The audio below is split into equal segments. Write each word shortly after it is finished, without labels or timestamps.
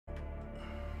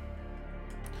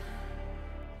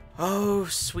Oh,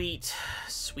 sweet,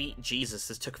 sweet Jesus.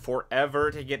 This took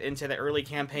forever to get into the early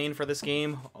campaign for this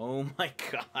game. Oh my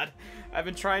god. I've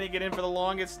been trying to get in for the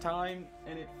longest time,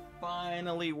 and it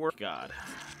finally worked. God.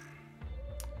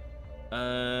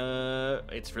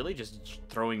 It's really just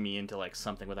throwing me into, like,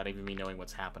 something without even me knowing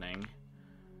what's happening.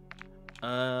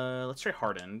 Let's try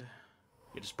Hardened.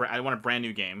 I want a brand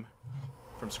new game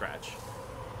from scratch.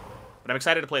 But I'm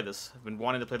excited to play this. I've been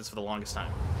wanting to play this for the longest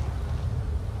time.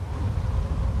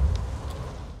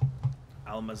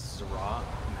 Al-Mazrah?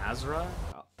 Al-Mazrah?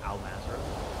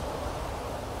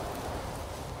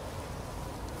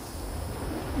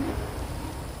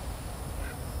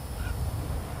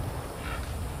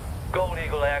 Gold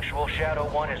Eagle Actual, Shadow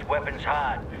 1 is weapons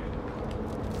hot.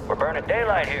 We're burning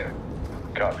daylight here.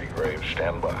 Copy, Graves.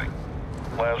 Stand by.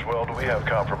 Laswell, do we have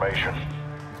confirmation?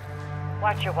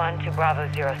 Watcher 1 to Bravo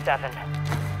 07.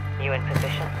 You in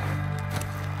position?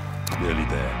 Nearly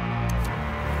there.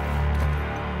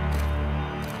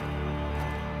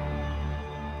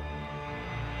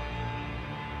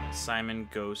 Simon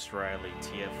Ghost Riley,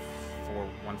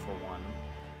 TF4141.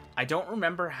 I don't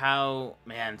remember how...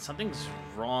 Man, something's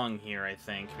wrong here, I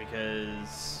think,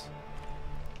 because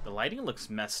the lighting looks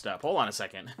messed up. Hold on a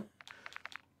second.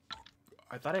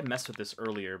 I thought I messed with this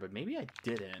earlier, but maybe I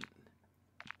didn't.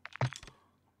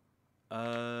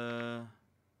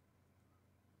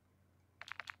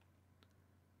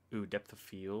 Ooh, depth of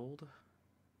field.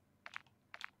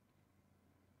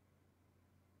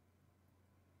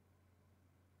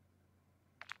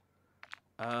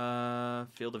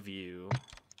 Field of view.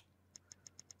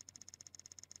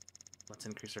 Let's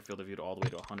increase our field of view to all the way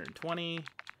to 120.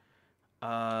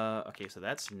 Okay, so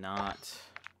that's not...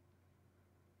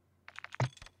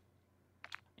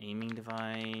 Aiming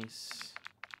device.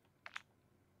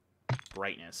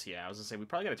 Brightness, yeah, I was gonna say, we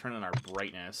probably gotta turn on our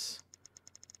brightness.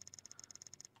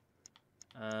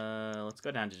 Let's go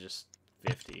down to just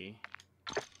 50.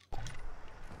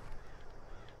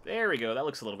 There we go, that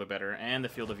looks a little bit better, and the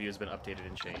field of view has been updated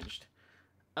and changed.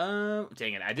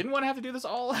 Dang it, I didn't want to have to do this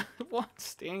all at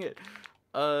once, dang it.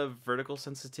 Vertical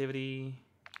sensitivity.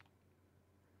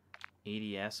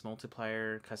 ADS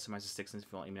multiplier, customize the sticks and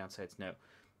aiming down sights. No,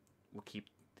 we'll keep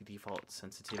the default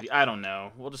sensitivity. I don't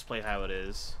know, we'll just play how it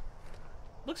is.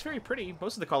 Looks very pretty.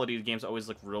 Most of the Call of Duty games always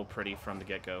look real pretty from the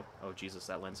get-go. Oh, Jesus,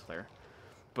 that lens flare.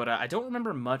 But I don't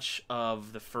remember much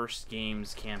of the first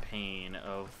game's campaign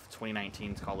of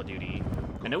 2019's Call of Duty.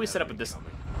 I know we set up with this...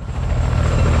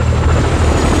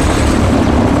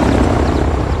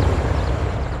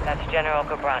 That's General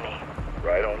Ghobrani.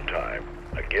 Right on time.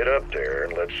 Now get up there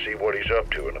and let's see what he's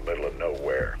up to in the middle of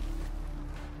nowhere.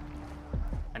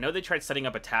 I know they tried setting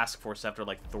up a task force after,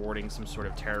 like, thwarting some sort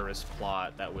of terrorist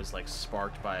plot that was, like,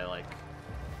 sparked by, like...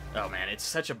 Oh, man, it's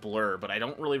such a blur, but I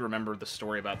don't really remember the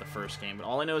story about the first game. But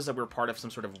all I know is that we're part of some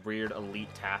sort of weird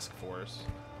elite task force.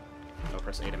 Oh,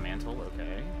 press A to mantle,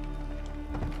 okay.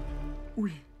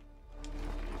 Oy.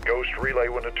 Ghost, relay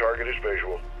when the target is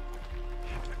visual.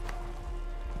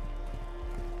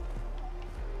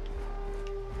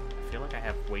 I feel like I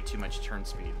have way too much turn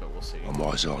speed, but we'll see. I'm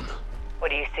eyes on. What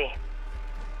do you see?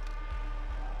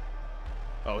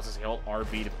 Oh, it's this hold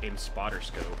RB to aim spotter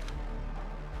scope.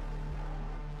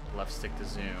 Left stick to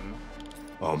zoom.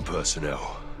 Armed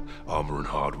personnel, armor and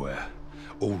hardware,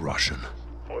 all Russian.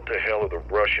 What the hell are the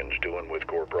Russians doing with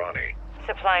Ghobrani?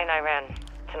 Supplying Iran.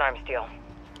 It's an arms deal.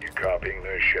 You copying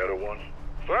this, Shadow 1?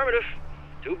 Affirmative.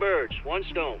 2 birds, 1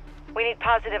 stone. We need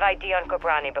positive ID on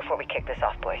Ghobrani before we kick this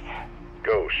off, boys.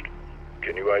 Ghost,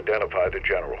 can you identify the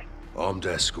general? Armed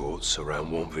escorts around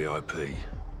one VIP.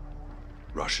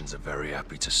 Russians are very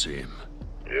happy to see him.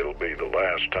 It'll be the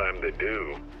last time they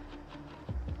do.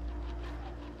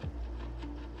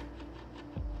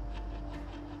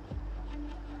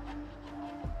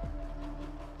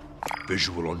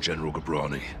 Visual on General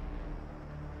Ghobrani.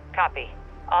 Copy.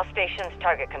 All stations,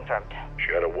 target confirmed.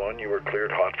 Shadow 1, you are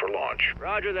cleared hot for launch.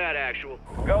 Roger that, Actual.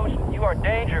 Ghost, you are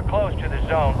danger close to the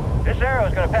zone. This arrow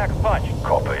is gonna pack a punch.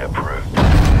 Copy approved.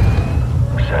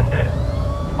 Send it.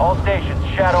 All stations,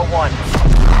 Shadow 1.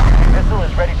 Missile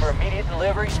is ready for immediate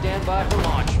delivery. Stand by for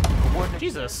launch.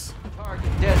 Jesus.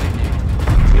 Target designated.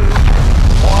 2,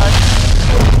 1.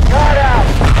 Got out!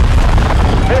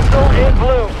 Missile in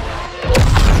blue.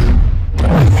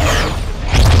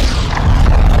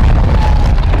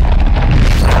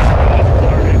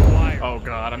 Oh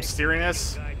god, I'm steering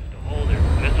this. Holder.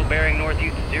 Missile bearing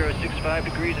northeast at 065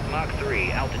 degrees at Mach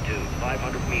 3. Altitude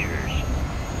 500 meters.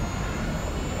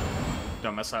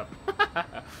 Don't mess up. You're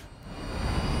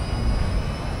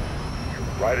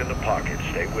right in the pocket.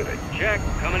 Stay with it. Check.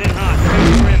 Coming in hot.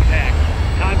 Ready for impact.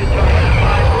 Time to target in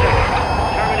 5 seconds.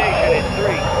 Termination in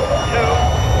 3,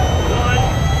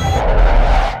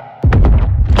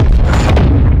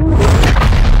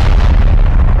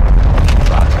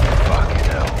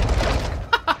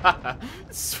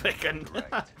 second.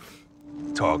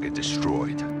 Target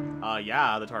destroyed.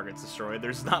 Yeah, the target's destroyed.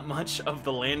 There's not much of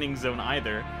the landing zone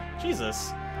either.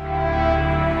 Jesus.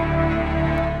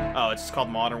 Oh, it's just called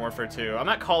Modern Warfare 2. I'm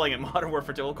not calling it Modern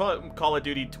Warfare 2. We'll call it Call of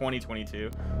Duty 2022.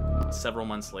 Several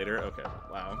months later. Okay,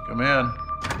 wow. Come in.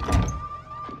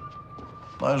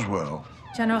 Laswell.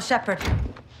 General Shepard.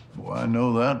 Boy, I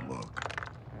know that look.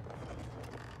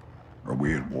 Are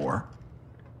we at war?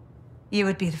 You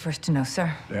would be the first to know,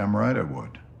 sir. Damn right I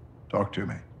would. Talk to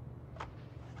me.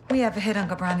 We have a hit on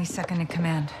Ghobrani's second in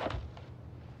command.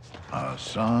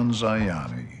 Hassan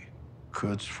Zyani,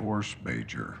 Quds Force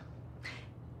Major.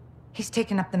 He's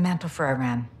taken up the mantle for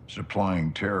Iran.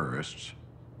 Supplying terrorists.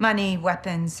 Money,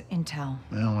 weapons, intel.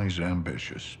 Well, he's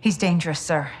ambitious. He's dangerous,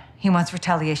 sir. He wants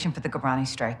retaliation for the Ghobrani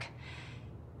strike.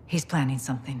 He's planning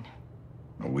something.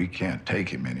 Well, we can't take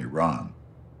him in Iran.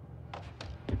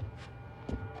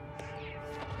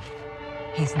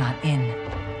 He's not in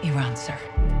Iran, sir.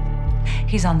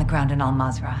 He's on the ground in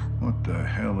Al-Mazrah. What the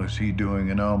hell is he doing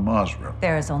in Al-Mazrah?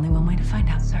 There is only one way to find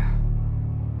out, sir.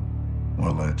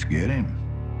 Well, let's get him.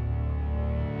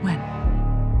 When?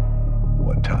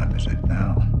 What time is it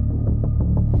now?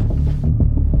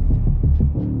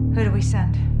 Who do we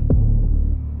send?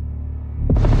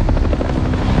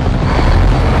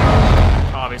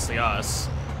 Obviously us.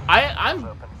 I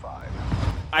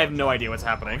have no idea what's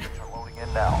happening. Loading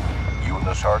in now. You and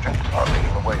the sergeant are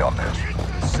leading the way on this.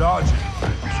 Sergeant.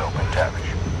 Soap and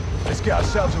Tavish. Let's get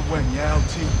ourselves a win, yeah, old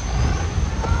team.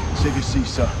 Save your seat,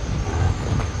 sir.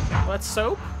 Let's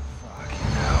Soap? Fucking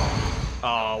hell.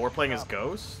 Oh, we're playing as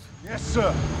Ghost? Yes,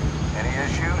 sir. Any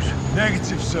issues?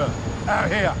 Negative, sir. Out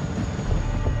here.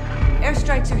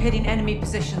 Airstrikes are hitting enemy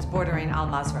positions bordering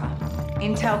Al-Mazrah.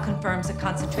 Intel confirms a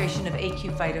concentration of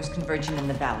AQ fighters converging in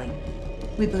the valley.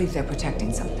 We believe they're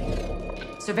protecting something.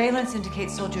 Surveillance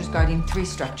indicates soldiers guarding 3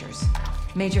 structures.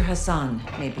 Major Hassan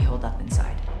may be holed up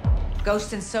inside.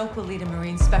 Ghost and Soap will lead a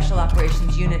Marine Special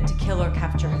Operations unit to kill or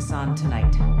capture Hassan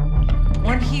tonight.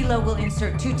 One helo will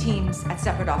insert 2 teams at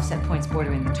separate offset points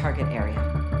bordering the target area.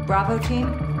 Bravo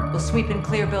team will sweep and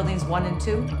clear buildings 1 and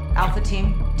 2. Alpha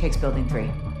team takes building 3.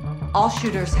 All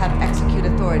shooters have execute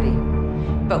authority,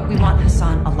 but we want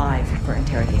Hassan alive for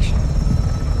interrogation.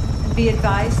 Be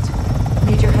advised,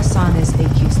 Major Hassan is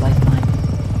AQ's lifeline.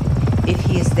 If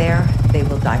he is there, they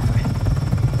will die for him.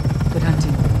 Good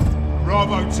hunting.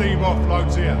 Bravo team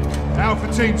offloads here. Alpha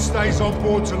team stays on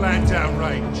board to land down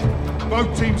range.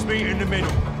 Both teams meet in the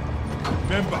middle.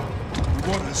 Remember, we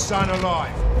want Hassan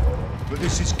alive, but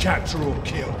this is capture or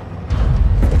kill.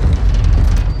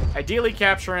 Ideally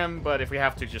capture him, but if we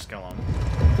have to, just kill him.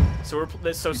 So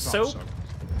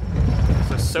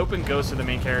Soap and Ghost are the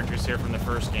main characters here from the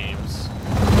first games.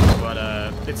 But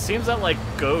it seems that like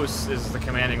Ghost is the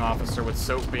commanding officer with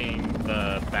Soap being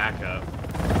the backup.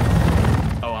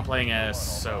 Oh, I'm playing as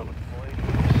Soap.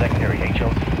 Secondary HO.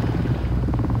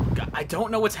 I don't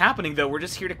know what's happening though. We're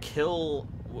just here to kill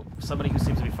somebody who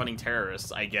seems to be funding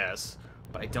terrorists, I guess.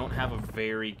 But I don't have a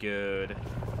very good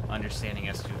understanding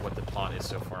as to what the plot is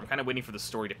so far. I'm kind of waiting for the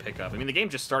story to pick up. I mean, the game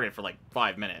just started for like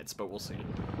 5 minutes, but we'll see.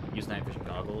 Use night vision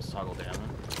goggles, toggle down.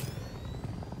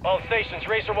 All stations,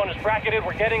 Racer 1 is bracketed,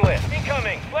 we're getting lit.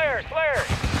 Incoming! Flares! Flares!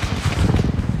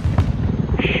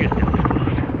 Shit, that was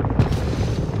close.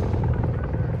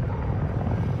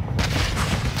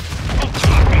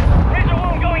 Racer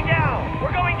 1 going down!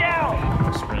 We're going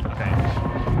down! Sprint, okay.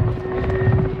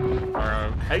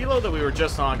 Our helo that we were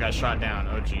just on got shot down.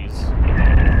 Oh, jeez.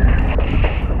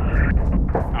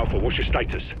 Alpha, what's your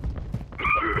status?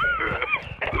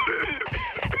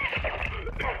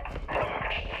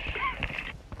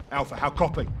 Alpha, how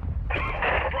copy?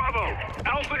 Bravo!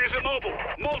 Alpha is immobile.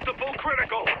 Multiple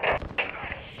critical.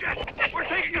 Shit! We're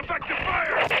taking effective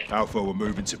fire! Alpha, we're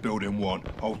moving to building 1.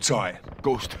 Hold tight.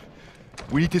 Ghost,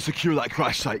 we need to secure that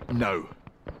crash site now.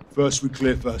 First we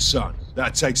clear for Hassan.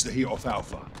 That takes the heat off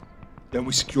Alpha. Then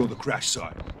we secure the crash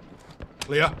site.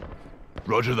 Clear?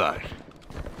 Roger that.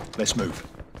 Let's move.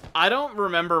 I don't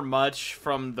remember much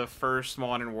from the first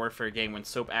Modern Warfare game when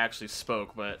Soap actually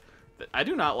spoke, but I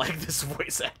do not like this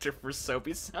voice actor for Soap.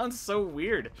 He sounds so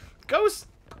weird. Ghost,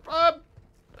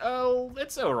 oh,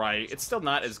 it's alright. It's still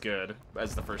not as good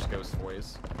as the first Ghost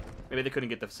voice. Maybe they couldn't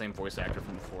get the same voice actor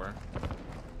from before.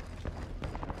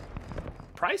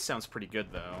 Price sounds pretty good,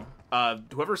 though.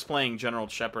 Whoever's playing General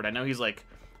Shepard, I know he's like...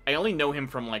 I only know him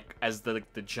from, like, as the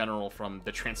general from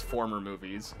the Transformer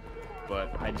movies.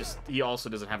 But he also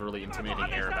doesn't have a really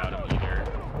intimidating air about him either.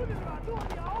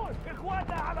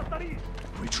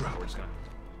 We try. We're just gonna...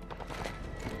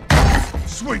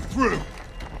 Sweep through!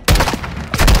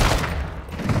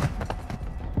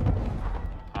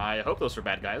 I hope those were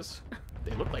bad guys.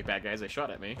 They looked like bad guys. They shot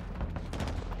at me.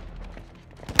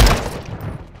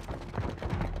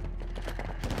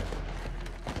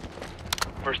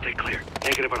 First day clear.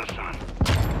 Negative on Hassan.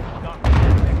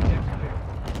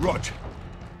 Roger.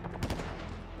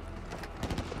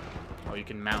 Oh, you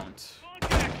can mount.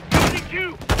 Building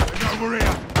 2! Get over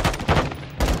here.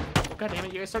 Oh, God damn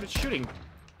it, you guys started shooting.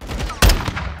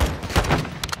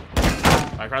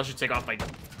 I probably should take off my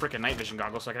frickin' night vision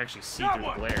goggles so I can actually see through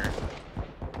the glare.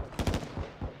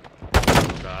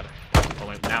 Oh, God. Oh,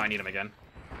 wait, now I need them again.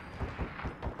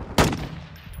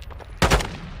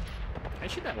 Can I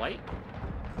shoot that light?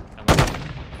 No,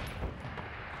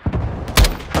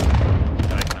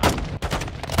 I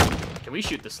cannot. Can we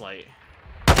shoot this light?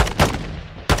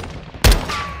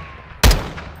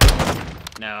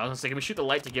 No, I was gonna say, can we shoot the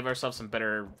light to give ourselves some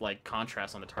better, like,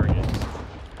 contrast on the targets?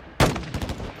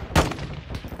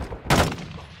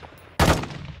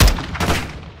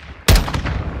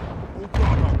 Oh,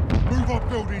 Bravo. Move on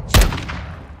building 2.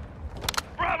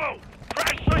 Bravo!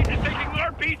 Crash site is taking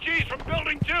RPGs from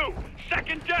building 2!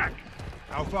 Second deck!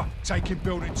 Alpha, taking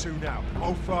building 2 now.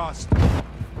 Hold fast.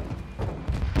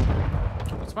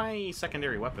 What's my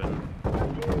secondary weapon?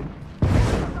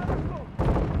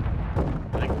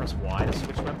 I can press Y to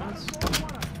switch weapons?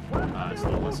 It's a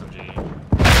little SMG.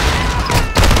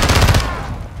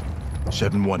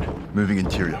 7-1, moving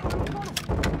interior. I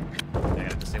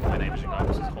gotta disable my night vision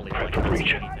goggles because holy hell, I can't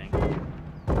see anything.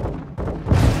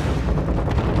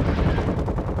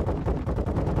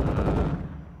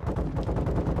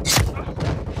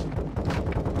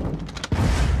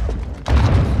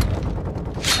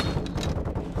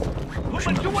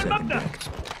 Woman 2 مبدأ!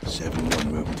 7-1,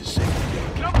 moving to safety.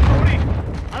 جنب فوري!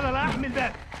 أنا لا أحمل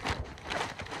ذاك!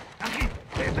 أخي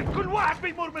لازم كل واحد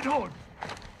بيمر من هون!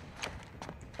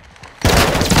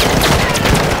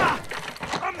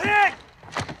 I'm hit!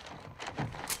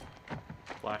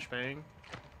 Flashbang.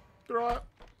 Throw it.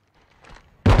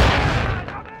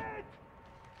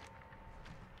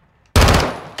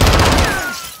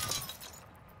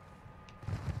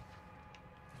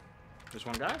 Just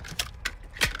one guy?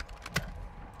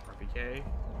 RPK.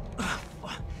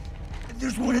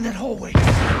 There's one in that hallway!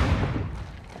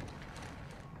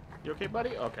 You okay,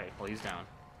 buddy? Okay, well, he's down.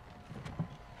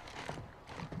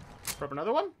 Throw up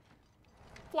another one?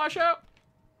 Flash out!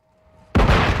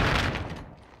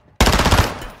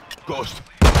 Ghost.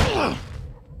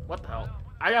 What the hell?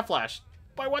 I got flashed.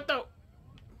 By what though?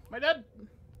 Am I dead?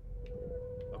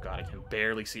 Oh god, I can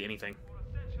barely see anything.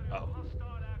 Oh.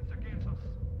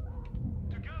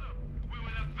 Together, we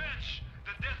will avenge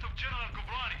the death of General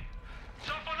Ghorbrani.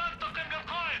 سوف ننتقم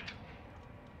للقائد.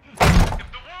 If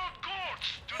the world courts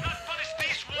do not punish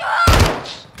these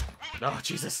warlords, we will Oh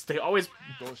Jesus, they always...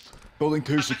 Building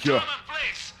 2 secure.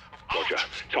 Roger.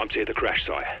 Time to hit the crash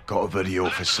site. Got a video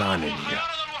of Hassan in here.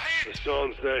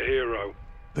 Hassan's their hero.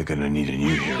 They're gonna need a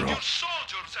new hero.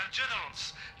 Soldiers and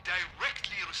generals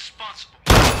directly responsible.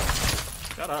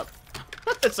 Shut up.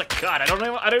 It's like, God, I don't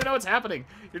even know what's happening.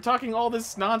 You're talking all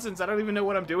this nonsense. I don't even know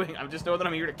what I'm doing. I just know that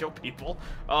I'm here to kill people.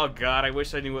 Oh God, I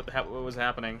wish I knew what was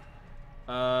happening.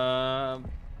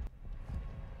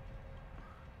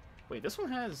 Wait, this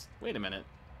one has... Wait a minute.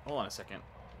 Hold on a second.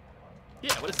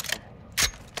 Yeah, what is...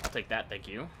 I'll take that, thank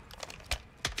you.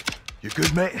 You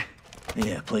good, mate?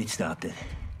 Yeah, Plate stopped it.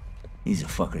 These are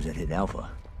fuckers that hit Alpha.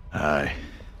 Aye.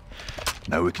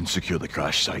 Now we can secure the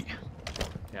crash site.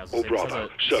 Yeah, I was All gonna say, Bravo,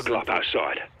 circle up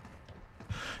outside.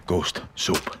 Ghost,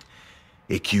 Soap.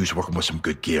 AQ's working with some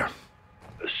good gear.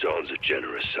 Hassan's a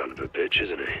generous son of a bitch,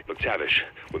 isn't he? McTavish,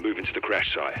 we're moving to the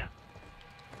crash site.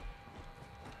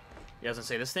 Yeah, I was gonna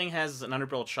say, this thing has an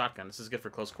underbarreled shotgun. This is good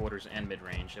for close quarters and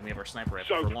mid-range. And we have our sniper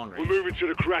rifle So, for long range. we're moving to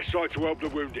the crash site to help the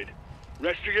wounded.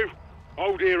 Rest of you,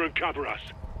 hold here and cover us.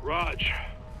 Raj.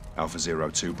 Alpha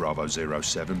 02, Bravo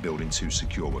 07, building 2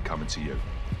 secure. We're coming to you.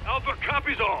 Alpha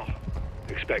copies all.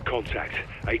 Expect contact.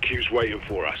 AQ's waiting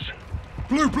for us.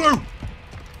 Blue, blue!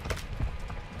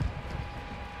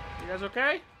 You guys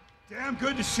okay? Damn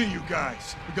good to see you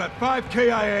guys. We got 5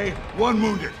 KIA, 1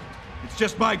 wounded. It's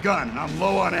just my gun, and I'm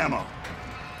low on ammo.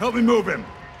 Help me move him.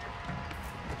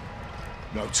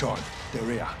 No time. They're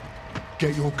here.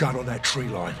 Get your gun on that tree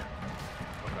line.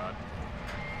 Oh God.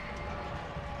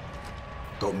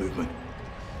 Got movement.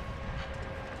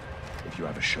 If you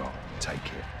have a shot, take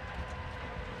it.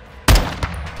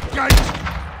 Guys!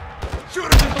 Shoot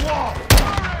him at the wall!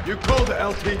 You called it,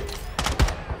 LT.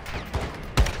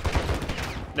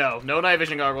 No night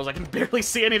vision goggles. I can barely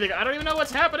see anything. I don't even know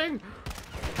what's happening.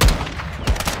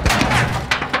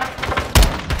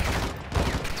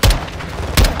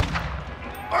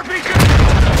 RPG!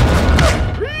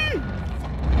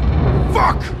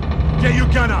 Fuck! Get your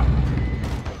gun up!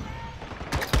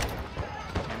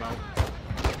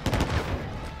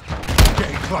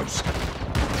 close.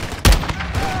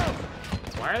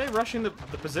 Why are they rushing the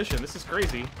position? This is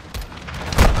crazy.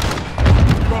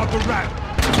 Guard the ramp.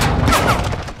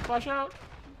 Flash out.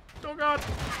 Oh god.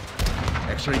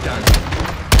 X-ray down.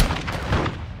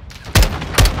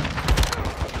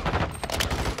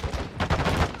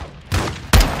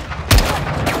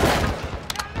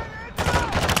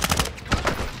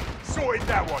 Sorted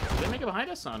that one. Did they make it behind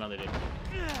us? Oh, no, they didn't.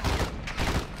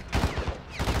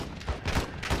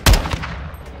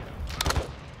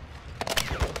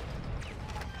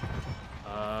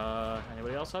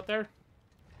 Anybody else out there?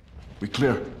 We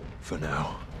clear? For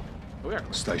now. Oh, we are.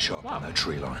 Stay sharp Wow. on that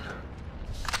tree line.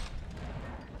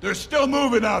 They're still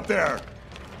moving out there.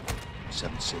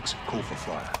 7-6, call for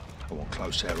fire. I want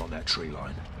close air on that tree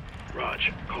line.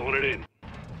 Raj, calling it in.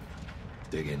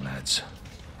 Dig in, lads.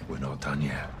 We're not done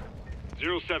yet.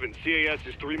 07, CAS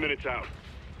is 3 minutes out.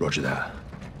 Roger that.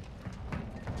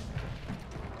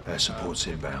 Air support's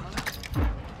inbound.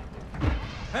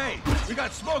 Hey, we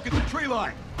got smoke at the tree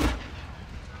line.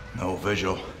 No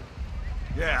visual.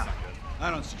 Yeah, I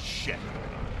don't see shit.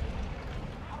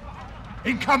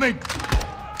 Incoming!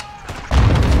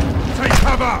 Take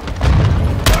cover!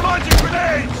 They're launching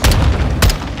grenades!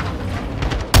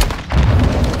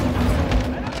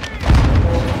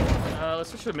 Let's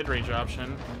switch to the mid-range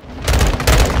option.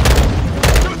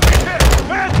 Shoot me hit!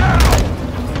 Man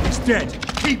down! He's dead.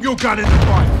 Keep your gun in the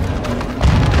fight.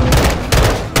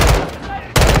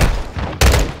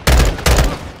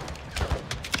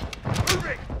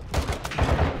 Moving!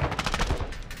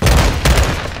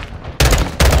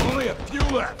 Only a few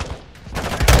left.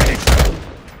 Finish them.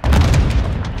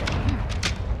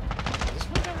 Is this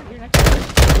one guy right here next to me?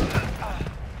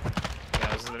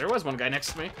 Yeah, there was one guy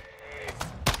next to me.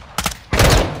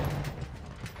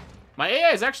 My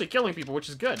AI is actually killing people, which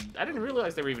is good. I didn't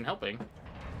realize they were even helping.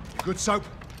 Good soap?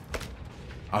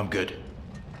 I'm good.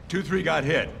 2-3 got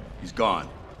hit. He's gone.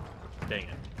 Dang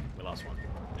it. We lost one.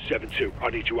 7-2, I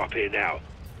need you up here now.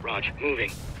 Raj,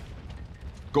 moving.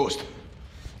 Ghost,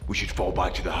 we should fall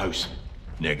back to the house.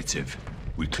 Negative.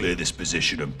 We clear this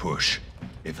position and push.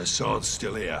 If Hassan's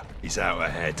still here, he's out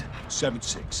ahead.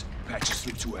 7-6, patch us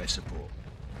through to air support.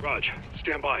 Raj,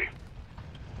 stand by.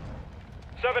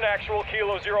 7 actual,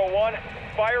 Kilo 01.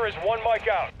 Fire is 1 mic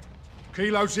out.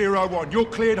 Kilo 01, you're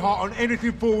cleared hot on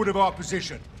anything forward of our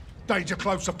position. Danger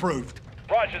close approved.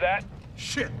 Roger that.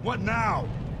 Shit, what now?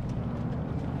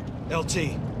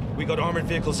 LT, we got armored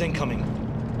vehicles incoming.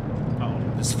 Uh-oh.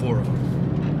 There's 4 of them.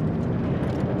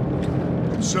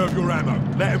 Conserve your ammo.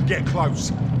 Let them get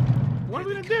close. What are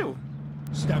we gonna do?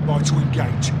 Stand by to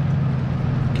engage.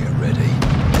 Get ready.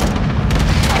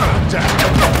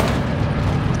 Down.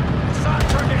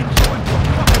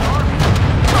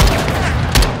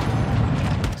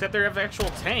 Except they have actual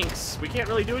tanks. We can't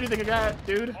really do anything against that,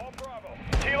 dude. All Bravo.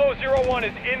 Kilo 01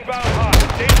 is inbound hot.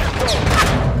 Danger close.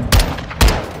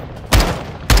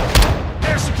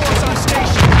 Air support's on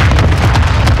station!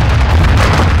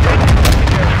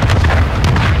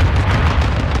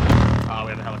 Oh,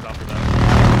 we have a helicopter though.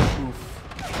 Oof.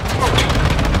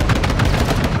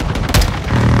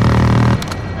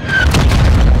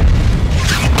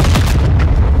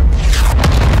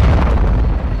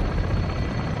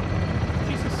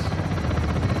 Jesus.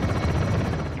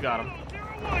 You got him.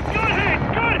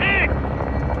 Good hit!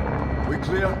 We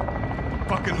clear?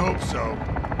 Fucking hope so.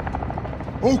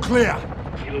 All clear.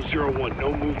 Kilo 01,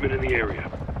 no movement in the area.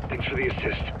 Thanks for the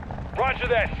assist. Roger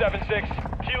that, 7-6.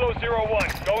 Kilo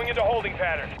 01, going into holding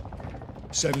pattern.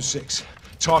 7-6.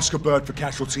 Task a bird for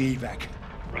casualty evac.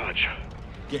 Raj,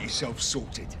 Get yourself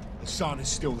sorted. The sun is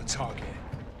still the target.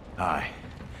 Aye.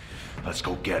 Let's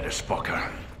go get this fucker.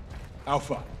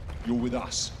 Alpha, you're with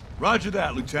us. Roger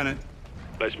that, Lieutenant.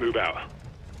 let's move out.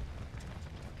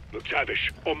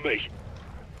 McTavish, on me.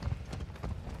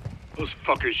 Those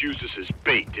fuckers used us as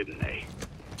bait, didn't they?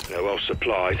 They're well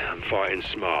supplied and fighting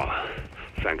smart.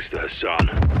 Thanks to Hassan.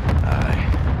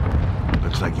 Aye.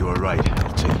 Looks like you were right,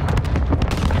 LT.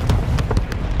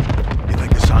 You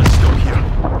think the sun's still here?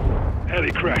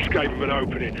 Heli crash gave them an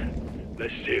opening.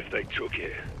 Let's see if they took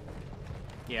it.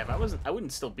 Yeah, if I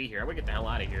wouldn't still be here. I would get the hell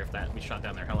out of here if we shot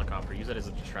down their helicopter. Use it as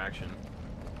a distraction.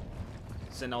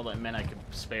 Send all the men I could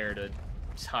spare to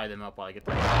tie them up while I get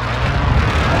the.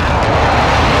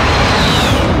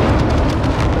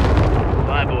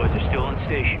 My boys are still on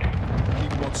station. Keep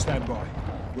them on standby.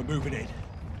 We're moving in.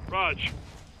 Raj.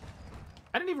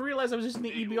 I didn't even realize I was using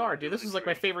the EBR, dude. This is like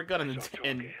my favorite gun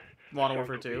in Modern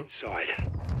Warfare 2. Inside.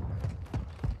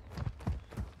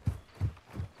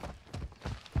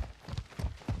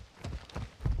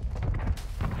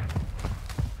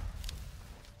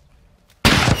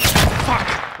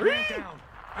 Man down.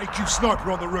 AQ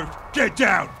sniper on the roof. Get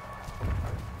down!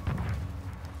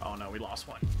 Oh no, we lost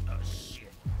one. Oh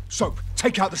shit. Soap,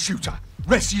 take out the shooter.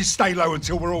 Rest of you stay low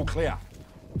until we're all clear.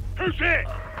 Who's hit?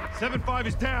 7-5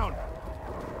 is down.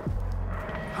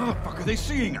 How the fuck are they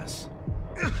seeing us?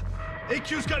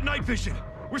 AQ's got night vision.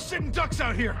 We're sitting ducks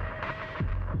out here.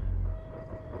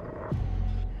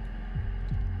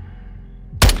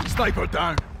 Sniper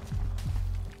down.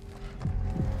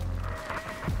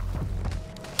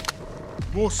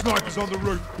 More snipers on the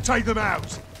roof. Take them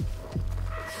out.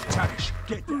 Tavish,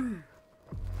 get down.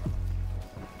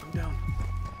 I'm down.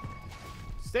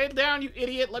 Stay down, you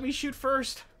idiot. Let me shoot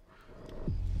first.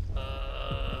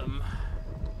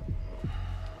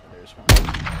 There's one.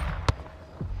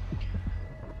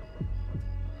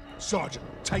 Sergeant,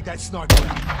 take that sniper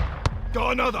out.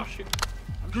 Got another.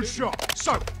 Good shot.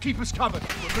 So, keep us covered.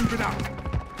 We're moving up.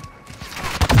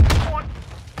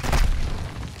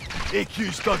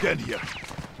 AQ's dug in here.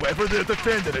 Whatever they're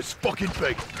defending is fucking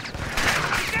big.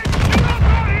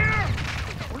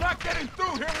 We're not getting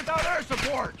through here without air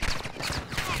support.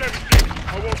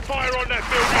 7-6, I will fire on that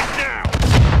building now.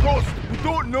 Ghost, we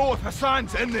don't know if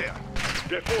Hassan's in there.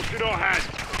 They're forcing our hand.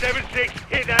 7-6,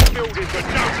 hit that building, but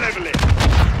don't level it.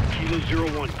 Kilo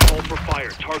 01, call for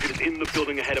fire. Target is in the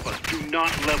building ahead of us. Do not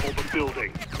level the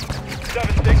building.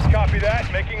 7-6, copy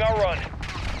that. Making our run.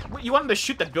 Wait, you want him to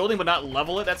shoot the building but not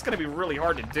level it? That's gonna be really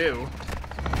hard to do.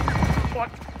 What?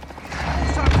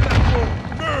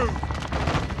 Move!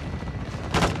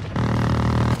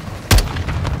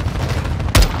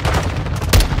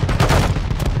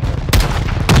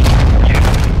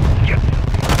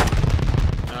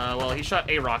 Well, he shot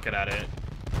a rocket at it.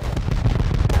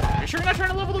 Are you sure you're not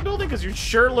trying to level the building? Because you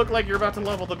sure look like you're about to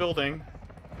level the building.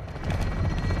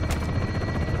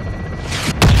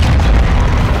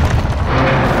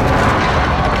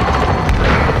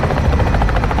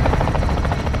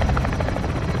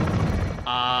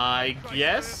 I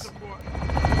guess?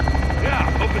 Yeah,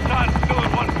 hope Hassan's still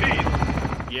in one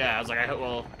piece. Yeah, I was like, I hope,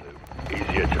 well...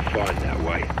 Easier to find that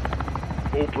way.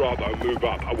 All Bravo, move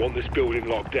up. I want this building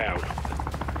locked down.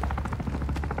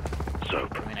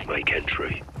 Soap, make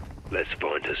entry. Let's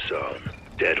find Hassan,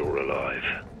 dead or alive.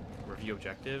 Review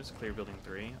objectives, clear building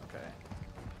 3, okay.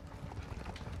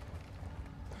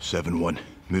 7-1,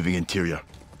 moving interior.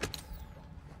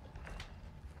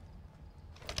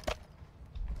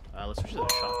 Let's switch to the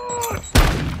shotgun.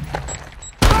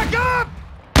 Back up!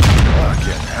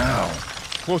 Fucking hell.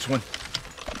 Close one.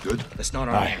 Good? That's not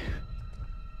our Aye.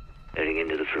 Heading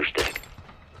into the first deck.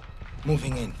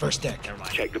 Moving in, first deck. Never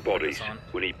mind. Check the bodies. Put this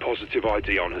on. We need positive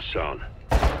ID on Hassan.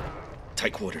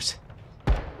 Tight quarters.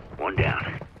 One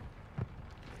down.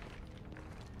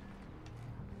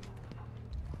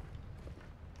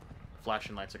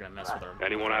 Flashing lights are gonna mess with our...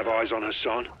 Anyone have eyes on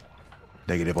Hassan?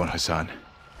 Negative on Hassan.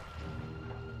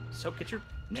 So, get your...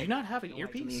 Do you not have an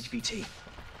earpiece? HVT.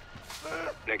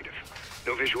 Negative.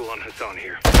 No visual on Hassan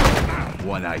here.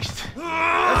 One iced.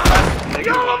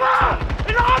 Negative on Hassan.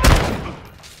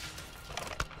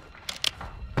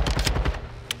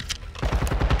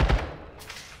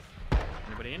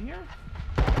 Anybody in here?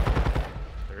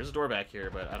 There is a door back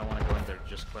here, but I don't want to go in there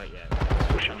just quite yet.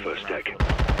 Pushing first deck.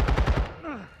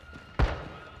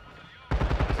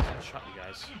 Shot you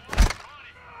guys.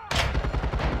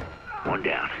 One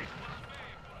down.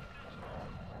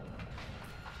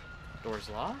 Door's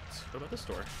locked. What about this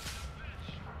door?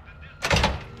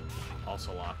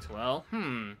 Also locked. Well,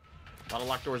 a lot of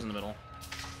locked doors in the middle.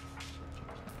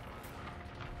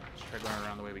 Let's try going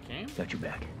around the way we came. Got your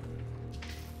back.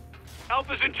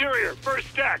 Alpha's interior,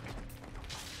 first deck.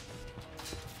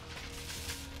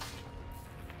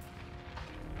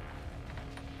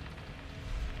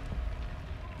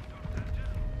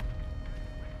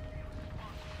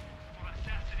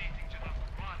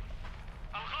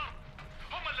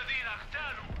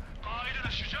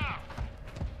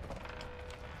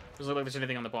 Doesn't look like there's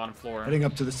anything on the bottom floor. Heading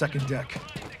up to the second deck.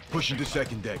 Pushing to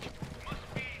second deck.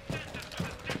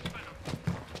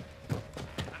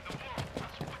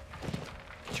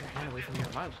 Get your hand away from your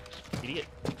mouth, idiot.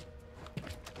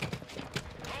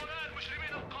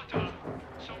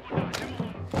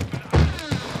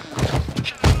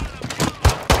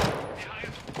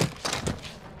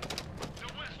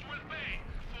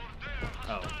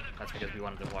 Oh, that's because we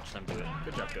wanted to watch them do it.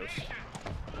 Good job, Ghost.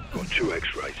 Got 2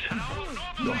 X-rays.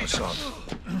 No Hassan.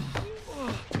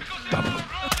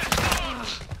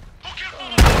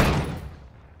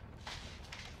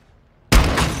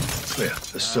 Clear.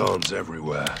 Hassan's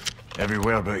everywhere.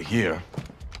 Everywhere but here.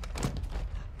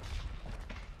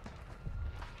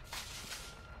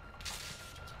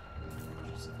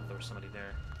 Just thought there was somebody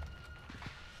there.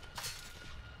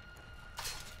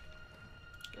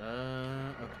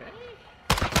 Okay.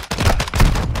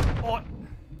 Oh.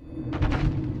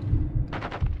 I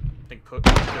think Ghost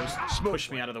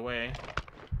pushed me out of the way.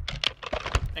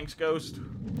 Thanks, Ghost.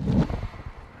 There's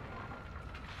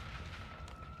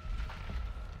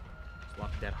a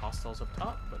lot of dead hostiles up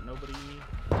top, but nobody...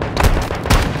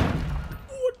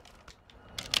 What?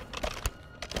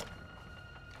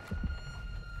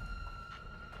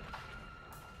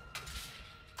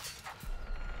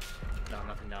 No,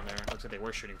 nothing down there. Looks like they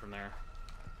were shooting from there.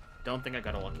 Don't think I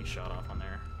got a lucky shot off on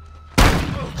there.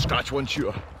 Scratch one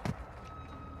shooter.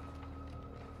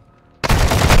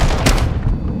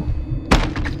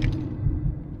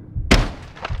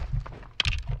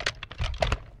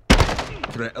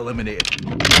 Threat eliminated.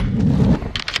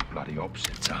 Bloody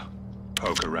opposites, huh?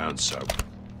 Poke around, Soap.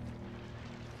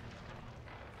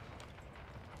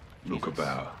 Look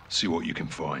about. See what you can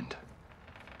find.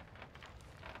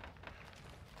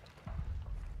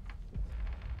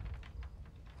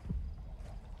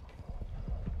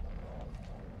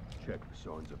 Check for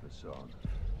signs of Hassan.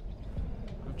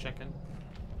 I'm checking.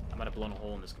 I might have blown a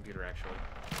hole in this computer, actually.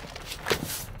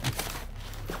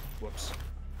 Whoops.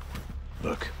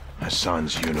 Look,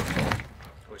 Hassan's uniform.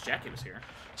 I wish Jackie was here.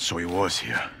 So he was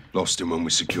here. Lost him when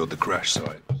we secured the crash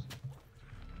site.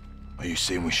 Are you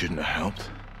saying we shouldn't have helped?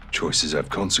 Choices have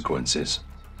consequences.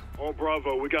 All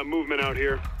Bravo, we got movement out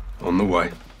here. On the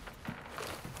way.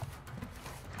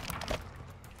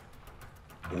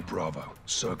 All Bravo,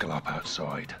 circle up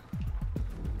outside.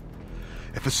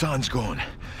 If Hassan's gone,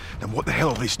 then what the hell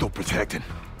are they still protecting?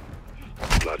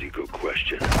 Bloody good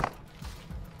question.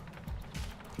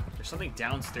 There's something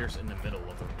downstairs in the middle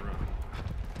of the room.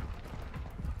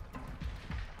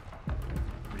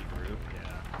 Regroup,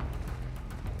 yeah.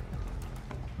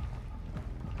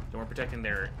 They weren't protecting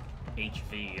their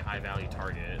HV, high value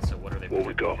target, so what are they protecting? What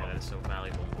we got? That is so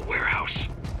valuable. Warehouse.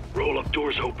 Roll up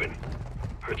doors open.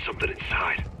 Heard something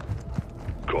inside.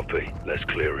 Copy. Let's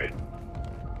clear it.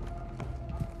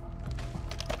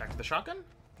 Back to the shotgun?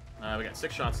 We got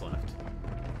 6 shots left.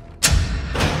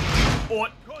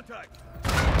 What? Contact!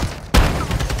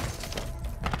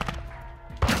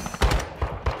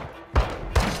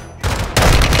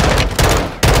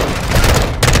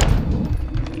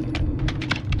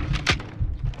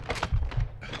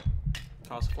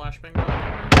 Toss a flashbang.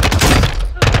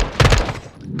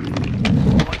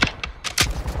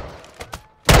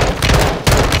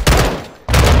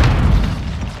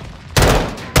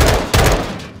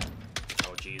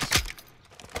 Oh jeez.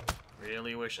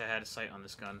 Really wish I had a sight on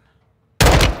this gun.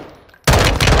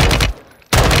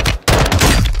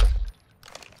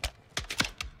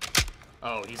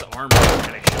 Oh, he's armed. I'm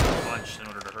gonna shoot a bunch in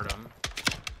order to hurt him.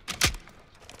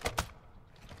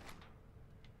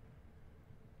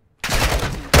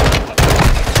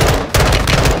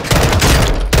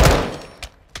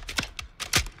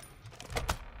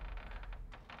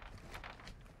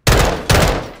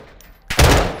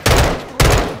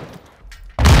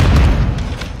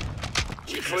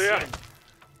 Clear?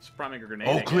 It's probably a grenade.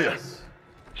 All clear.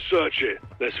 Search it.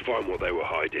 Let's find what they were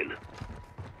hiding.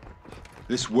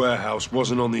 This warehouse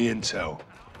wasn't on the intel.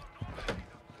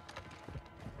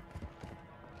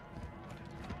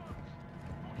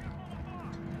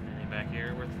 Anything back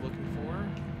here worth looking for?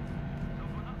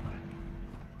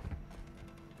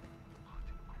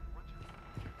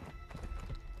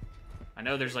 I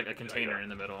know there's like a container in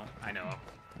the middle. I know.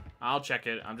 I'll check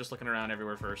it. I'm just looking around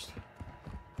everywhere first.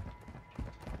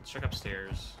 Let's check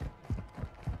upstairs.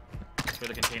 Where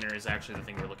the container is actually the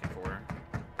thing we're looking for.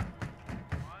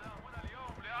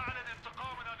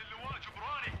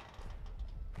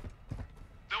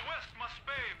 The West must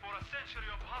pay for a century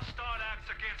of hostile acts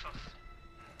against us.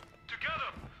 Together,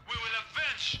 we will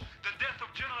avenge the death of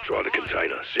General Try the Giovanni.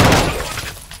 container.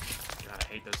 God, I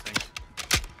hate those things.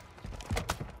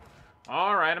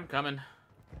 Alright, I'm coming.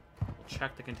 We'll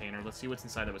check the container. Let's see what's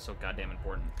inside that was so goddamn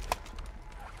important.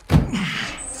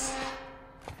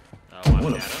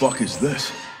 What the fuck is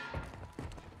this?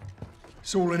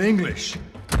 It's all in English.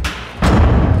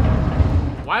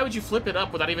 Why would you flip it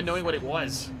up without even knowing what it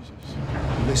was?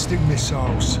 Ballistic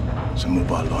missiles. It's a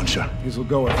mobile launcher. These will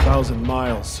go 1,000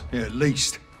 miles. Yeah, at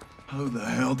least. How the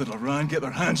hell did Iran get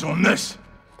their hands on this?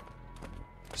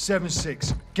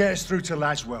 7-6. Get us through to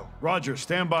Laswell. Roger,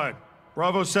 stand by.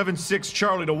 Bravo 7-6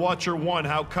 Charlie to Watcher 1.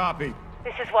 How copy?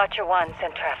 This is Watcher 1,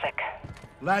 send traffic.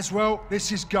 Laswell,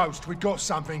 this is Ghost. We got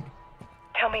something.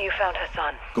 Tell me you found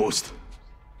Hassan. Ghost.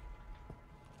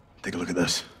 Take a look at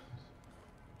this.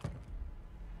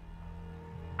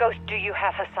 Ghost, do you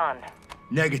have Hassan?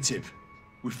 Negative.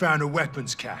 We found a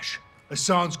weapons cache.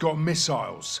 Hassan's got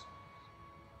missiles.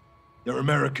 They're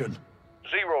American.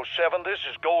 07, this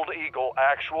is Gold Eagle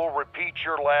Actual. Repeat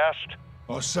your last.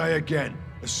 I'll say again,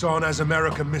 Hassan has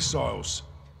American missiles.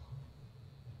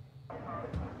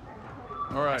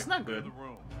 All right. That's not good.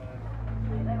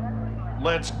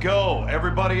 Let's go.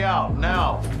 Everybody out,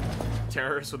 now.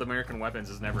 Terrorists with American weapons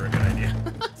is never a good idea.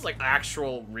 It's like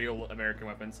actual, real American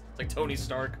weapons. It's like Tony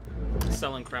Stark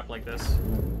selling crap like this.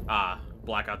 Ah,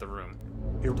 black out the room.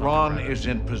 Iran is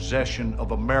in possession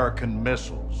of American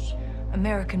missiles.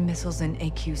 American missiles in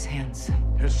AQ's hands.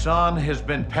 Hassan has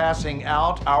been passing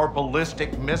out our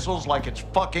ballistic missiles like it's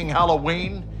fucking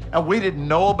Halloween, and we didn't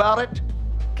know about it?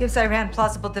 Gives Iran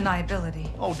plausible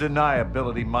deniability. Oh,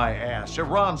 deniability, my ass.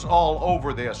 Iran's all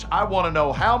over this. I want to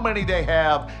know how many they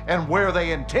have and where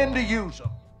they intend to use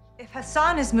them. If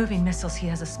Hassan is moving missiles, he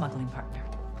has a smuggling partner.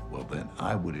 Well, then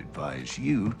I would advise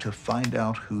you to find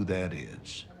out who that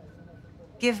is.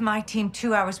 Give my team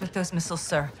 2 hours with those missiles,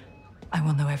 sir. I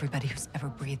will know everybody who's ever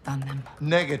breathed on them.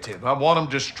 Negative. I want them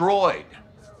destroyed.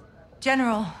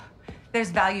 General,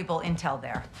 there's valuable intel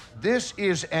there. This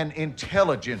is an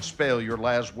intelligence failure,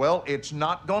 Laswell. It's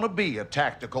not going to be a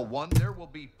tactical one. There will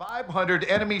be 500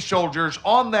 enemy soldiers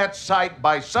on that site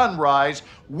by sunrise.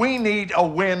 We need a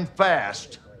win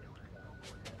fast.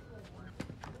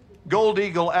 Gold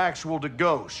Eagle Actual to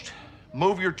Ghost.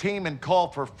 Move your team and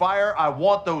call for fire. I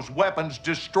want those weapons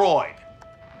destroyed.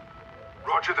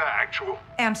 Roger that, Actual.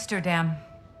 Amsterdam.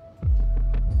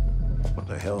 What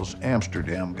the hell's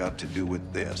Amsterdam got to do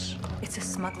with this? It's a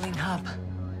smuggling hub.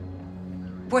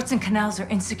 Ports and canals are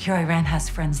insecure. Iran has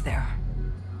friends there.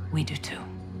 We do too.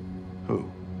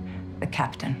 Who? The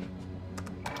captain.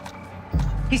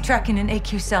 He's tracking an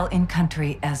AQ cell in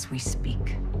country as we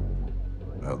speak.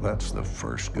 Well, that's the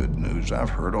first good news I've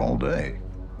heard all day.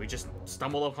 We just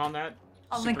stumble upon that?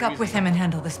 I'll link up with him and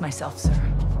handle this myself, sir.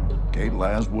 Kate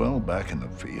Laswell back in the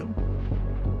field?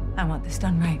 I want this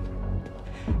done right.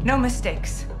 No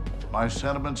mistakes. My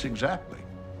sentiments exactly.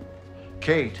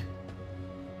 Kate,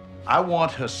 I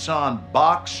want Hassan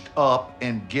boxed up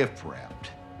and gift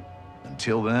wrapped.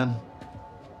 Until then,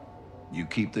 you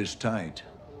keep this tight.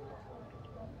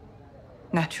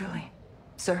 Naturally,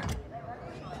 sir.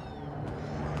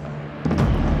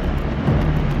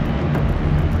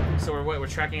 So we're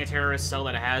tracking a terrorist cell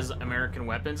that has American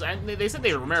weapons, and they said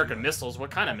they were American missiles. What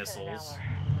kind of missiles?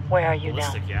 Where are you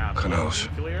Ballistic, now? yeah. Canals.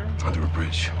 Nuclear? Under a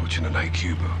bridge, watching an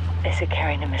AQ boat. Is it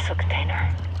carrying a missile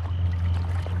container?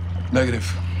 Negative.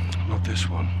 Not this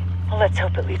one. Well, let's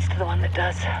hope it leads to the one that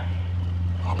does.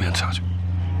 I'll be in touch.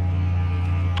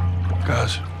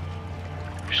 Guys,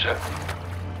 you set?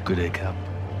 Good day, Cap.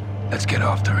 Let's get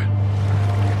after it.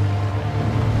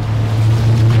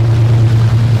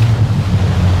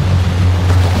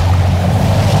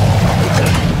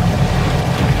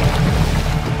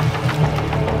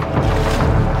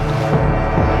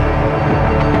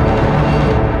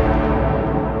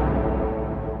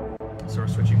 So we're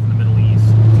switching from the Middle East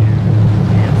to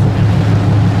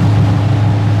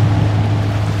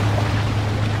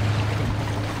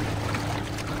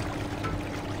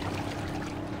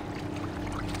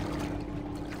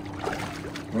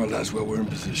Right, Laswell, we're in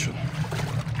position.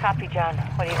 Copy, John.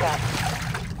 What do you got?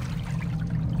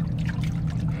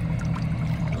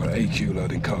 Got AQ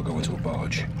loading cargo into a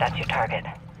barge. That's your target.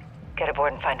 Get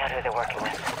aboard and find out who they're working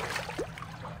with.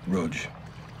 Rog.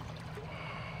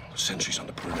 Sentries on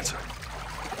the perimeter.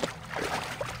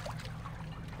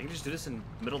 I can just do this in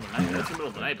the middle of the night. It's in the middle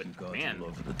of the night, but man.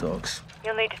 Over the docks.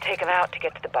 You'll need to take them out to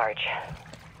get to the barge.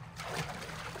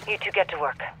 You two get to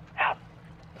work. Out.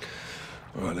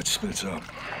 All right, let's split up.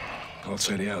 I'll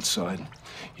say the outside.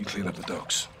 You clean up the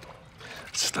docks.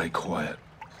 Stay quiet.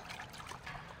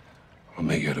 I'll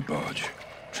meet you at the barge.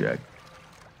 Check.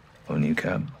 On you,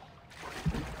 Cap.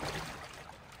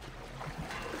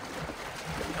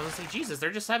 I was like, Jesus,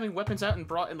 they're just having weapons out and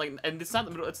brought in, like, and it's not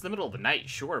the middle. It's the middle of the night,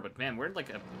 sure, but man, we're in like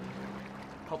a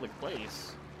public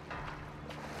place.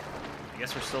 I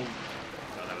guess we're still.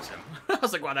 Oh, that was him. I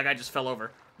was like, wow, that guy just fell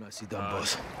over. Nicely done,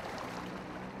 boss.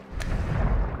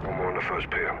 One more on the first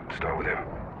pier. Start with him.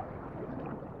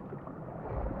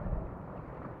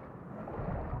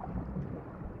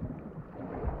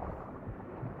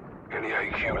 Any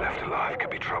AQ left alive could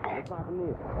be trouble. Keep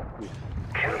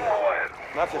them quiet.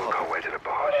 Work our way to the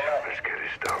barge. Let's get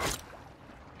this done.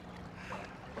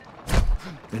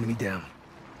 Enemy down.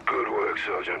 Good work,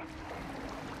 Sergeant.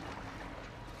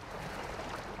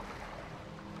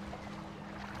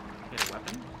 Get a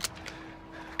weapon?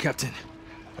 Captain,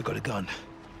 I got a gun.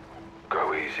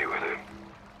 Go easy with it.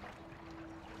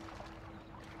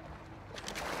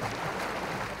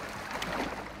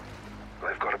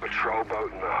 They've got a patrol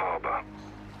boat in the harbor.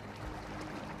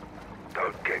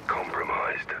 Don't get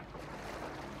compromised.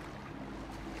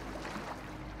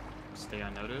 stay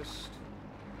unnoticed.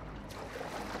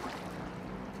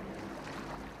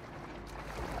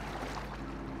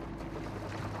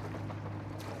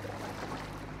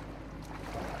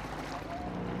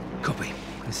 Copy.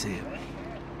 I see it.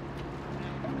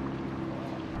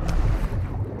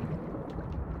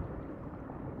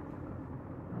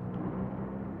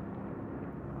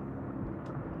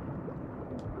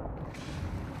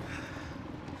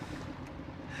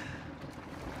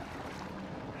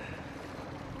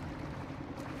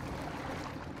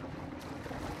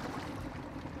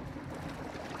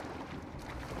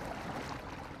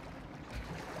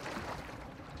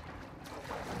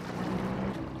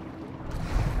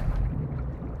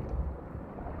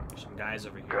 Guys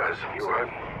over here. Guys, you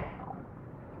alright?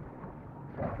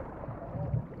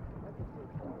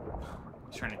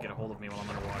 He's trying to get a hold of me while I'm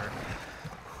underwater.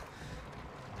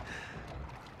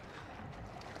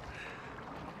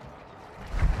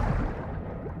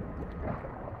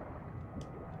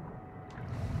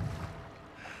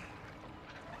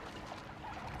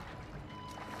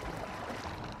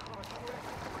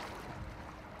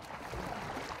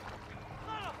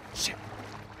 Shit.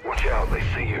 Watch out, they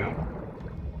see you.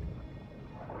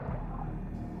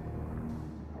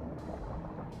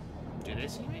 Do they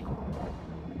see me?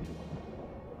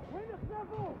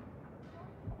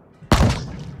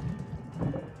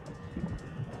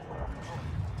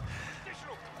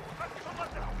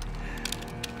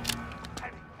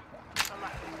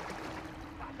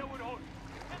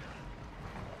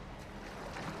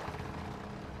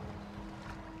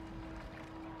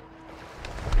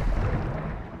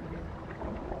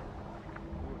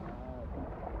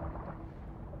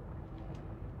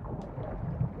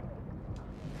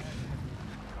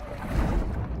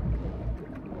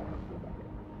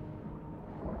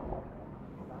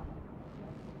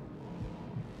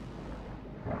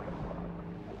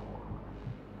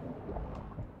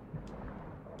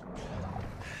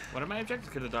 What are my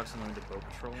objectives? Could the dogs unlimited boat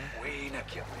patrol? Can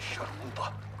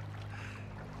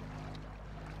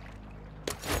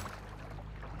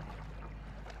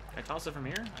I toss it from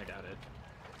here? I doubt it.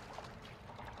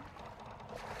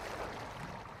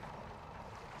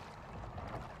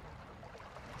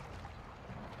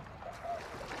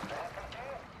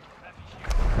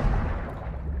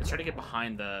 Let's try to get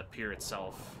behind the pier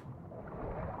itself.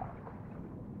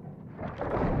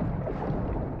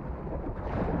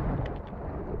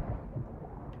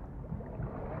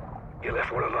 You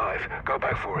left one alive. Go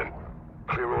back for him.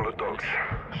 Clear all the dogs.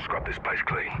 Scrub this place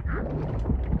clean.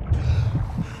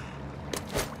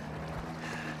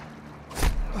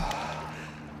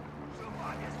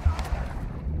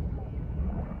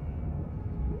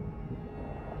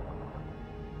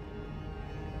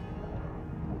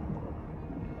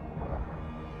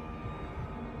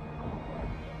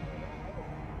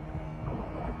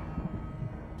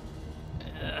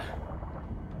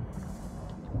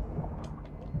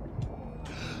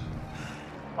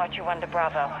 Watcher 1 to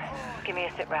Bravo. Give me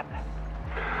a sit rep.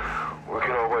 Working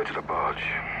our way to the barge.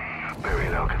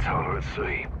 Burying Alcatala at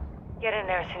sea. Get in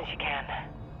there as soon as you can.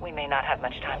 We may not have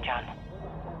much time, John.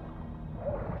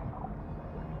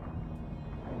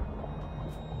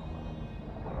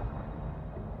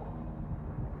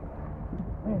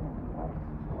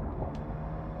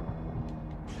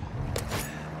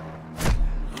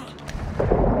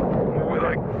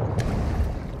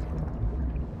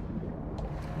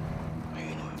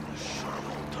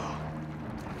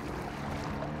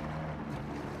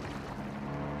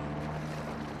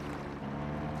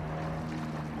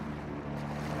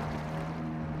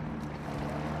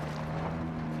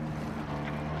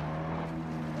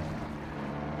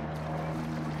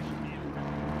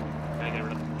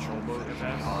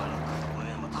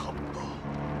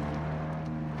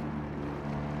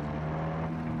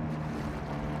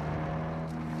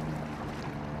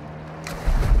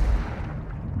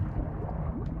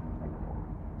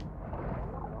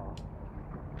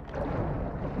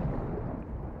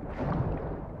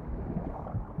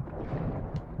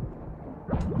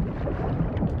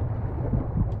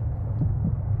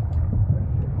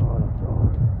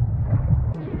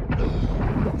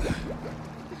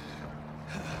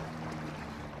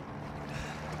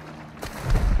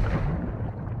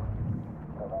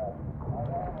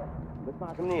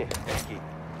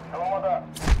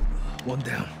 One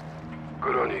down.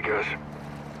 Good on you guys.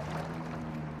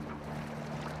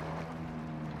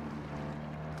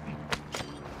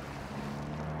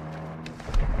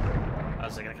 I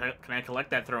was like, can I collect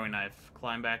that throwing knife?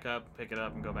 Climb back up, pick it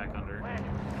up, and go back under.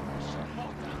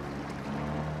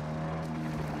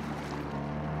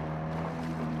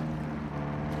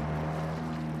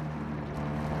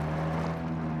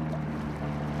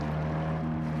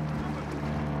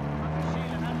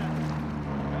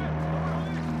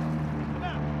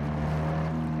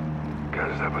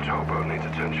 Bravo needs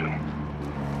attention.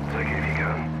 Take it if you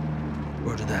can.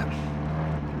 Roger that.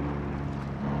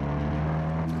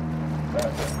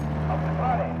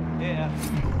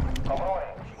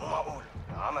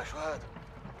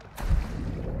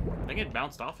 I think it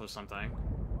bounced off of something.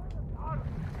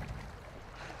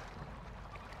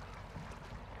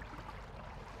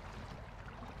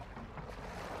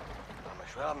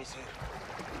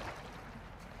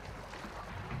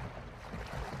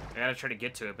 I gotta try to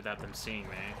get to it without them seeing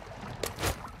me.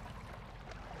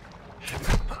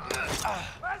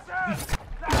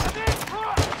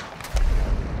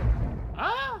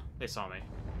 Ah! They saw me.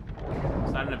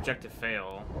 It's not an objective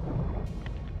fail.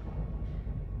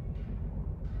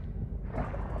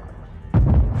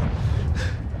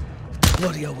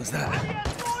 Bloody hell was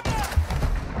that?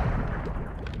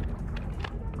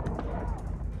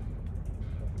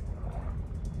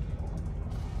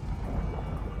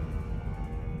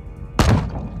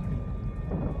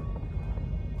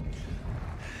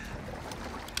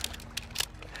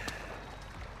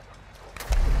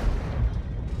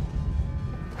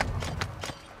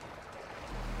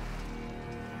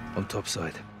 On top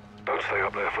side. Don't stay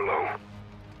up there for long.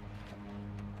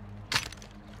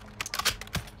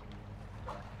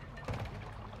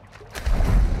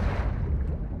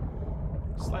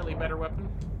 Slightly better weapon.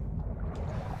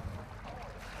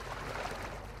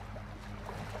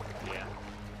 Yeah.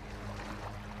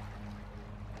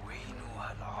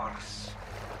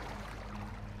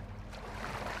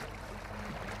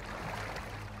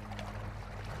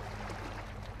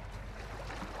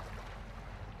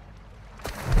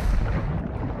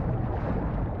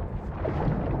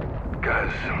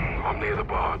 Guys, I'm near the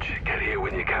barge. Get here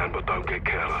when you can, but don't get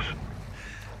careless.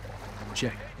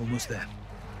 Check. Almost there.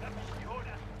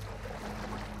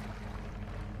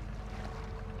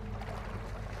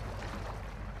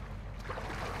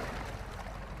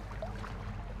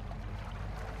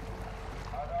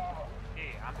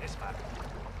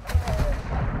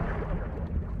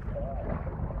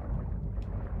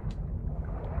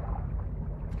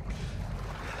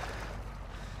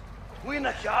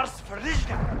 وينك يا عرس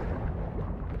فرجني.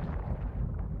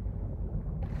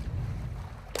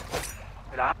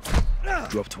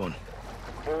 Dropped one.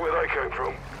 Well, where they came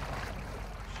from?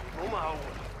 مو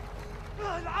معقول.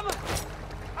 العمل.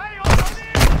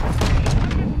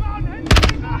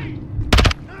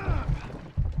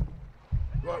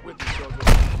 Right with you, Sergeant.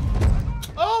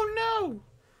 Oh no!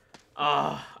 I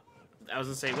was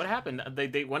gonna say, what happened?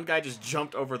 One guy just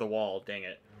jumped over the wall. Dang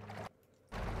it.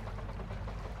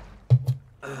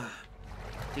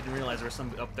 Didn't realize there was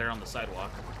somebody up there on the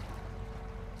sidewalk.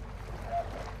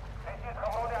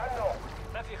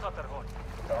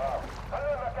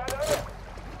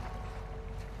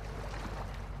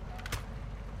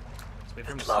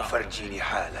 اطلع فرجيني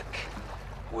حالك.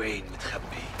 وين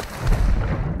متخبي؟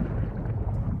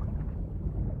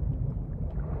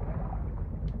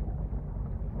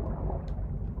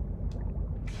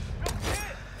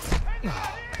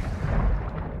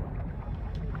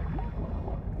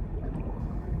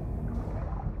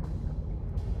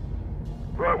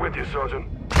 Right with you, Sergeant.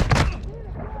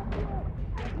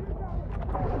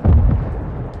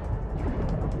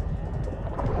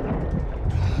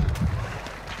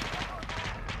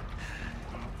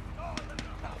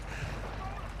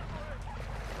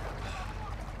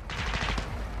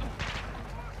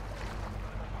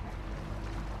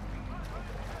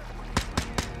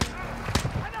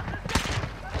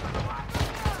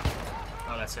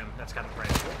 Oh, that's him. That's got the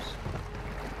price.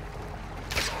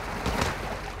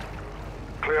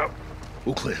 Clear.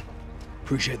 All clear.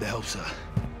 Appreciate the help, sir.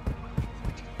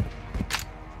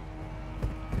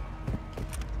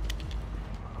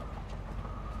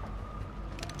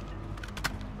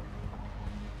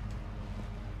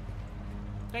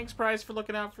 Thanks, Price, for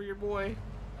looking out for your boy.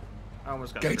 I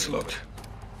almost got Gates screwed. locked.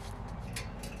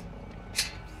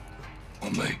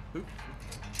 On me.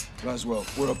 Laswell,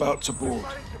 we're about to board.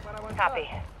 Copy.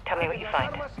 Tell me what you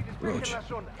find. Roger.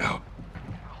 Out.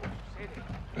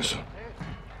 Listen.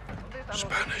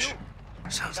 Spanish.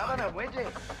 Sounds like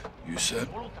it. You said?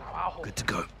 Good to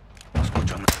go.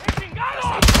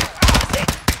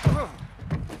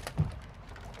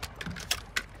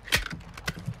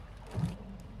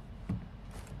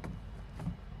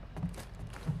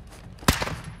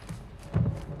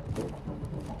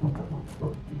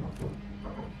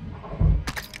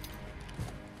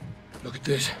 Look at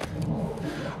this.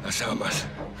 That's Almas.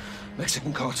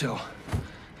 Mexican cartel.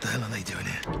 The hell are they doing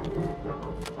here?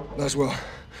 Laswell,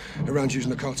 around using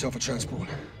the cartel for transport.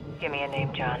 Give me a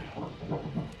name, John.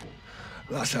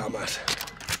 Las Almas.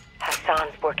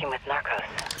 Hassan's working with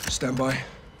narcos. Stand by.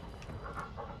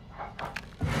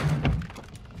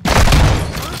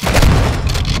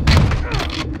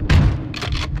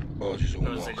 charges on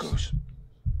Notice they Marcos.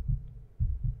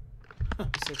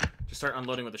 Just start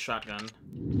unloading with the shotgun.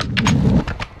 Be a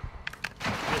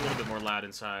little bit more loud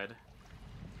inside.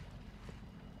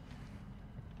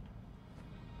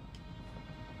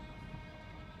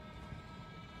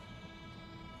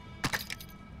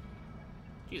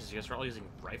 Jesus, you guys are all using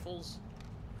rifles?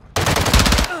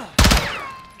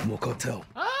 More cartel.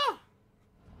 Ah!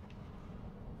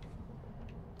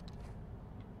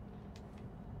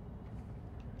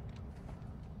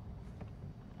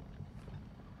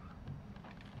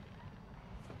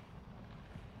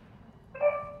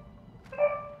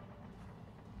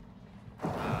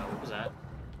 What was that?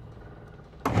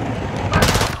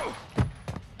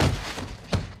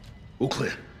 All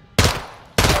clear.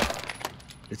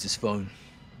 It's his phone.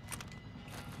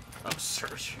 Oh,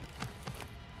 search.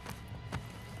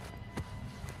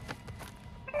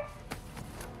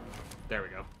 There we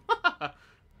go.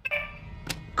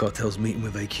 Cartel's meeting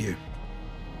with AQ.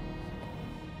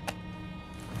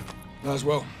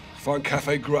 Laswell, find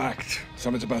Cafe Gracht.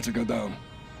 Something's about to go down.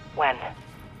 When?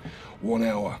 1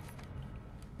 hour.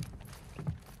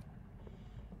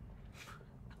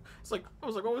 It's like, I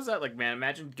was like, what was that? Like, man,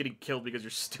 imagine getting killed because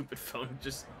your stupid phone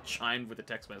just chimed with a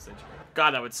text message.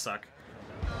 God, that would suck.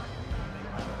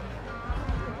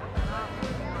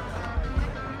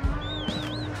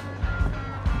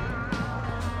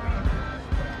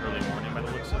 Early morning by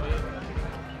the looks of it.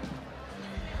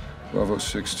 Bravo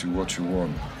 6 to Watcher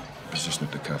 1. Position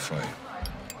at the cafe.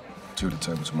 2 of the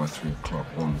tables to my 3 o'clock.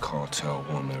 1 cartel,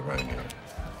 1 Iranian.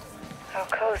 How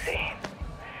cozy.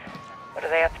 What are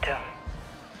they up to?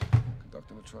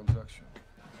 Conducting a transaction.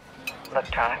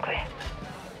 Electronically.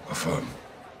 Affirm.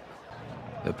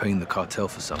 They're paying the cartel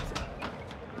for something.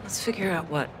 Let's figure out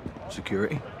what.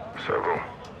 Security? Several.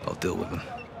 I'll deal with them.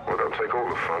 Well, don't take all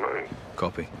the fun, eh?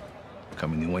 Copy.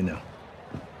 Coming your way now.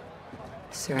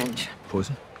 Syringe.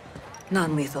 Poison?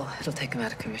 Non-lethal. It'll take him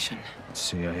out of commission.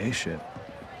 CIA shit.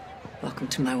 Welcome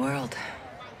to my world.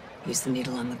 Use the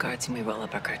needle on the guards and we roll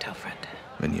up our cartel friend.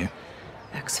 And you?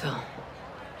 Exfil.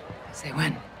 Say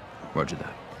when. Roger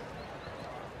that.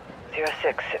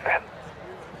 06, sit rep.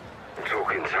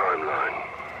 Talking timeline.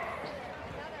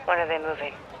 When are they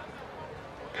moving?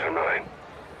 Tonight.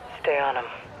 Stay on them.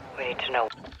 We need to know.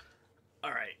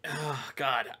 Alright. Oh,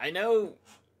 God. I know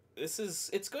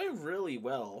it's going really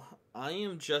well. I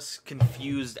am just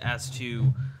confused as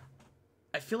to...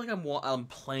 I feel like I'm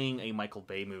playing a Michael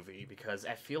Bay movie because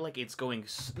I feel like it's going...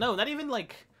 No, not even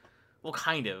like... Well,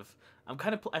 kind of.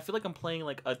 I feel like I'm playing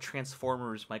like a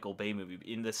Transformers Michael Bay movie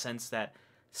in the sense that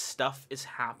stuff is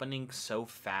happening so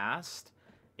fast.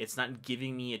 It's not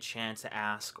giving me a chance to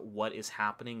ask what is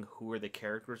happening, who are the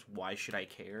characters, why should I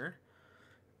care?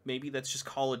 Maybe that's just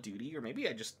Call of Duty, or maybe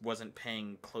I just wasn't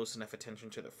paying close enough attention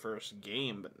to the first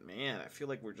game, but man, I feel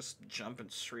like we're just jumping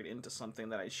straight into something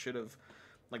that I should have...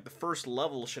 Like, the first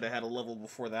level should have had a level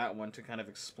before that one to kind of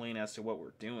explain as to what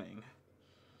we're doing.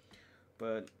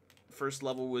 But first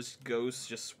level was Ghost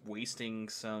just wasting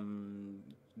some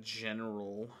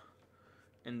general,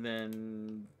 and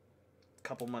then a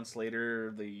couple months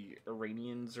later, the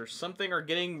Iranians or something are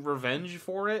getting revenge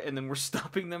for it, and then we're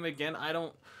stopping them again. I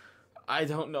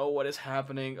don't know what is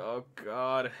happening. Oh,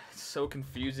 God. It's so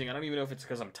confusing. I don't even know if it's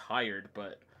because I'm tired,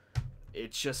 but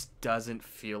it just doesn't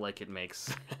feel like it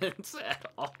makes sense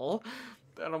at all.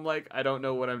 And I'm like, I don't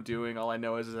know what I'm doing. All I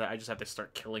know is that I just have to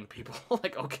start killing people.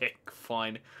 Like, okay,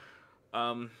 fine.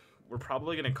 We're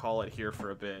probably going to call it here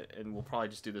for a bit, and we'll probably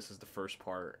just do this as the first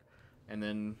part. And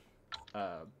then,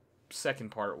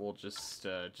 second part, we'll just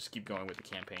keep going with the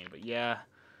campaign. But yeah...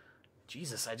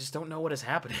 Jesus, I just don't know what is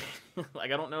happening.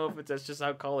 Like, I don't know if that's just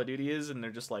how Call of Duty is, and they're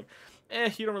just like,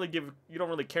 you don't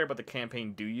really care about the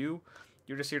campaign, do you?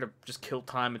 You're just here to just kill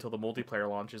time until the multiplayer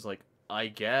launches. Like, I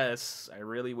guess. I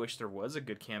really wish there was a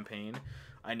good campaign.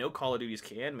 I know Call of Duties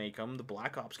can make them. The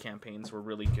Black Ops campaigns were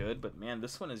really good, but man,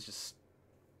 this one is just...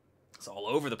 It's all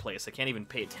over the place. I can't even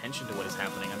pay attention to what is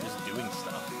happening. I'm just doing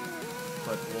stuff.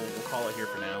 But we'll call it here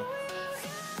for now.